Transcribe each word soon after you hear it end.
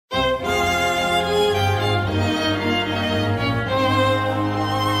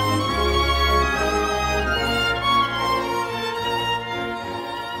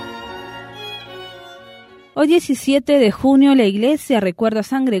Hoy 17 de junio la iglesia recuerda a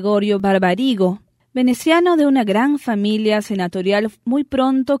San Gregorio Barbarigo. Veneciano de una gran familia senatorial, muy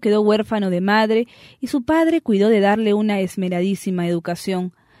pronto quedó huérfano de madre y su padre cuidó de darle una esmeradísima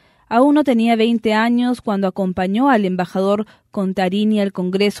educación. Aún no tenía 20 años cuando acompañó al embajador Contarini al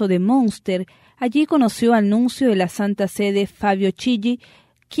Congreso de Münster. Allí conoció al nuncio de la Santa Sede, Fabio Chigi,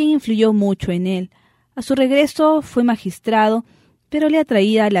 quien influyó mucho en él. A su regreso fue magistrado, pero le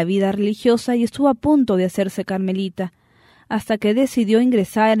atraía la vida religiosa y estuvo a punto de hacerse carmelita, hasta que decidió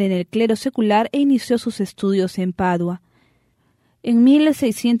ingresar en el clero secular e inició sus estudios en Padua. En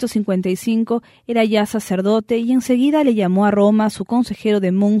 1655 era ya sacerdote y enseguida le llamó a Roma su consejero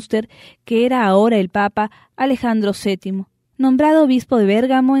de Münster, que era ahora el Papa Alejandro VII. Nombrado obispo de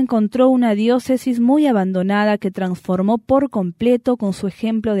Bérgamo, encontró una diócesis muy abandonada que transformó por completo con su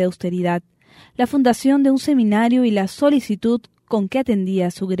ejemplo de austeridad, la fundación de un seminario y la solicitud con que atendía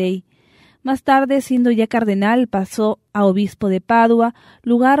a su grey. Más tarde, siendo ya cardenal, pasó a obispo de Padua,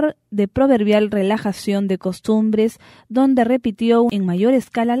 lugar de proverbial relajación de costumbres, donde repitió en mayor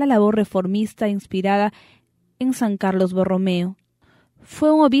escala la labor reformista inspirada en San Carlos Borromeo.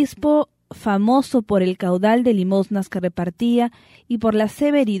 Fue un obispo famoso por el caudal de limosnas que repartía y por la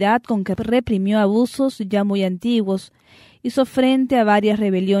severidad con que reprimió abusos ya muy antiguos. Hizo frente a varias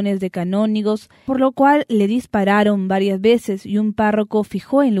rebeliones de canónigos, por lo cual le dispararon varias veces y un párroco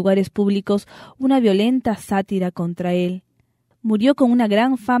fijó en lugares públicos una violenta sátira contra él. Murió con una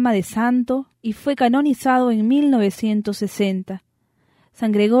gran fama de santo y fue canonizado en 1960.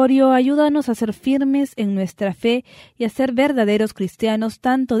 San Gregorio, ayúdanos a ser firmes en nuestra fe y a ser verdaderos cristianos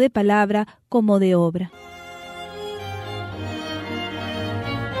tanto de palabra como de obra.